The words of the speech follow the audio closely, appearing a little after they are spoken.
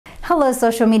Hello,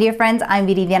 social media friends. I'm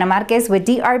Viridiana Marquez with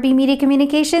DRB Media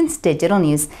Communications Digital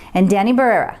News, and Danny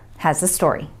Barrera has the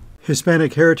story.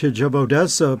 Hispanic Heritage of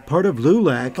Odessa, part of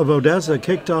LULAC of Odessa,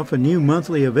 kicked off a new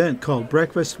monthly event called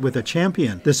Breakfast with a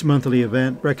Champion. This monthly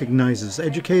event recognizes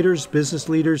educators, business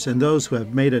leaders, and those who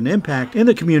have made an impact in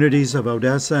the communities of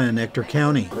Odessa and Ector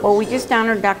County. Well, we just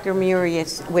honored Dr. Murray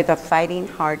with a Fighting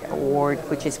Heart Award,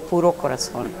 which is Puro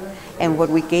Corazon. And what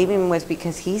we gave him was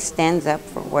because he stands up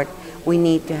for what we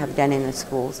need to have done in the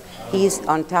schools. He's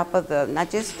on top of not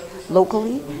just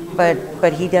locally,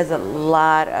 but he does a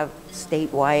lot of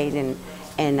statewide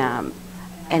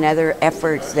and other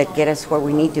efforts that get us where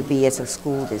we need to be as a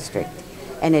school district,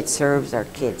 and it serves our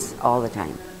kids all the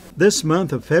time. This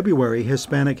month of February,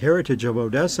 Hispanic Heritage of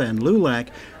Odessa and LULAC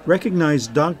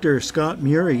recognized Dr. Scott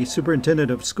Murray, Superintendent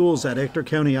of Schools at Ector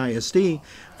County ISD,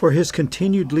 for his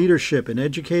continued leadership in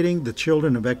educating the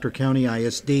children of Ector County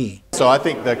ISD. So I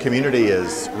think the community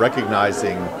is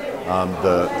recognizing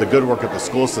the good work of the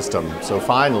school system. So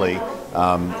finally,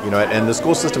 and the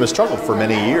school system has struggled for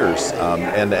many years,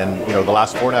 and the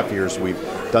last 4.5 years we've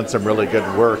done some really good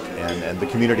work, and the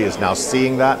community is now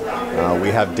seeing that. We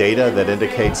have data that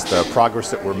indicates the progress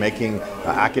that we're making,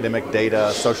 academic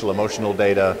data, social emotional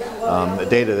data,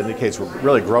 data that indicates we're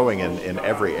really growing in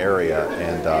every area,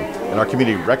 and our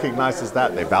community recognizes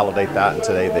that, they validate that, and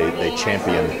today they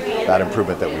champion that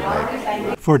improvement that we've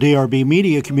made. For DRB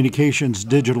Media Communications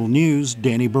Digital News,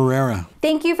 Danny Barrera.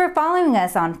 Thank you for following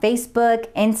us on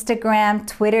Facebook, Instagram,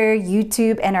 Twitter,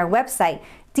 YouTube, and our website,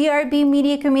 DRB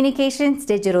Media Communications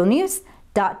Digital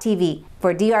News.tv.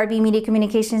 For DRB Media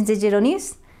Communications Digital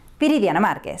News, Viridiana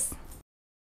Marquez.